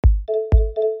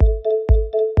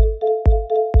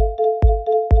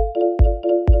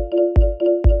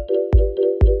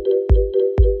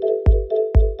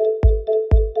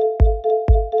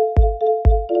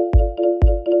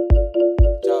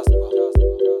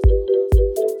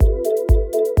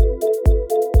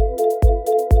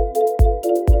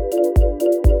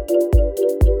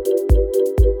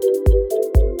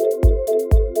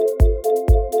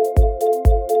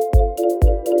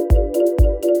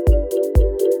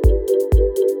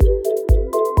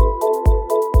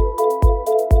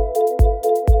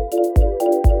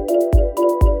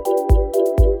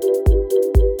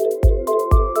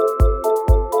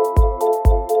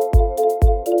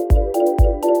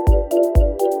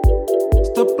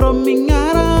Stop roaming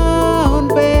around,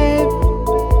 babe.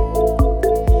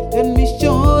 Let me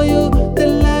show you the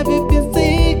love you've been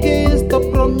seeking. Stop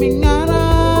roaming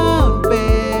around,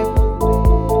 babe.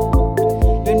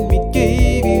 Let me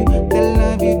give you the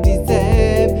love you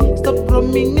deserve. Stop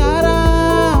roaming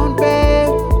around,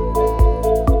 babe.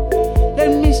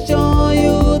 Let me show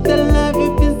you the love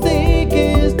you've been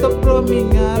seeking. Stop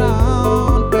roaming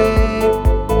around, babe.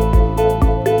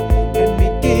 Let me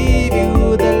give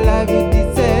you the love you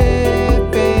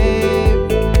deserve, babe.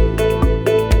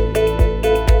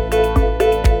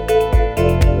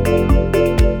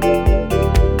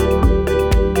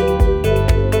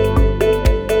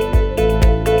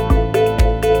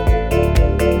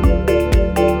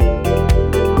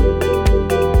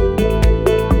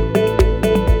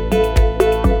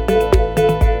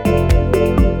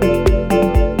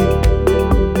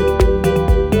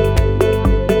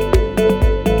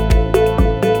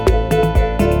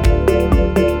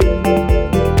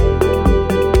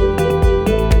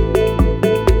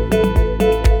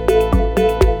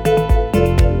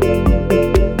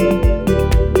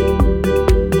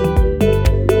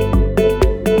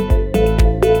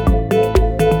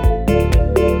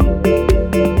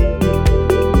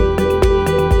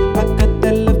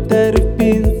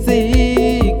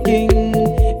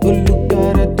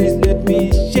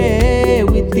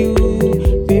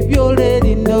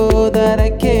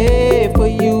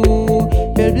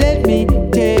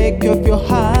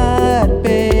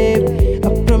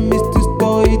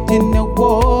 In a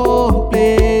warm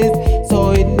place,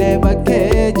 so it never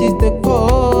catches the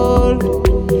cold.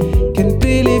 Can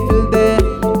really feel the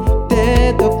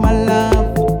depth of my love.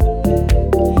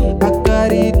 I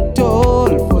got it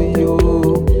all for you.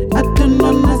 I don't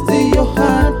wanna see your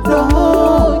heart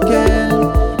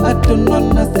broken. I don't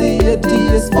wanna see your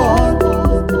tears fall.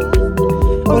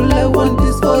 All I want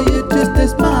is for you to stay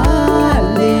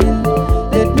smiling.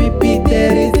 Let me be the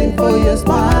reason for your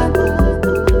smile.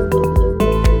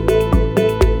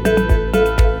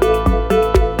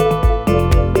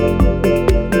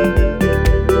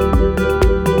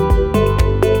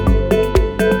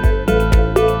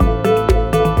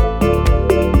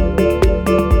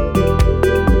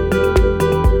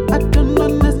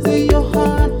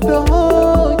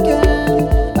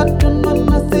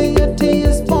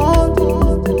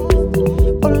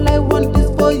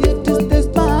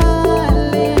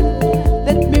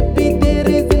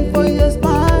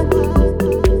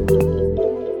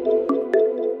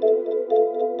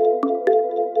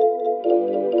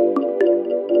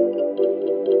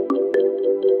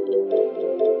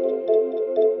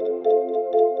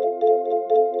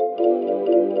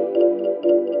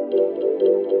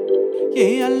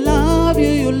 Yeah, I love you,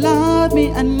 you love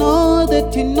me. I know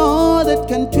that you know that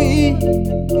country.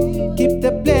 Keep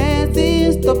the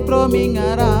blessings, stop roaming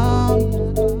around.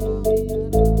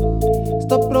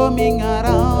 Stop roaming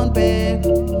around, babe.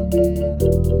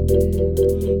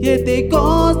 Yeah, they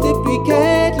gossip, we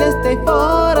get less, they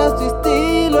for us, we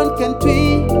still on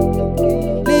country.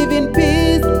 Live in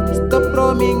peace, stop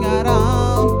roaming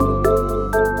around.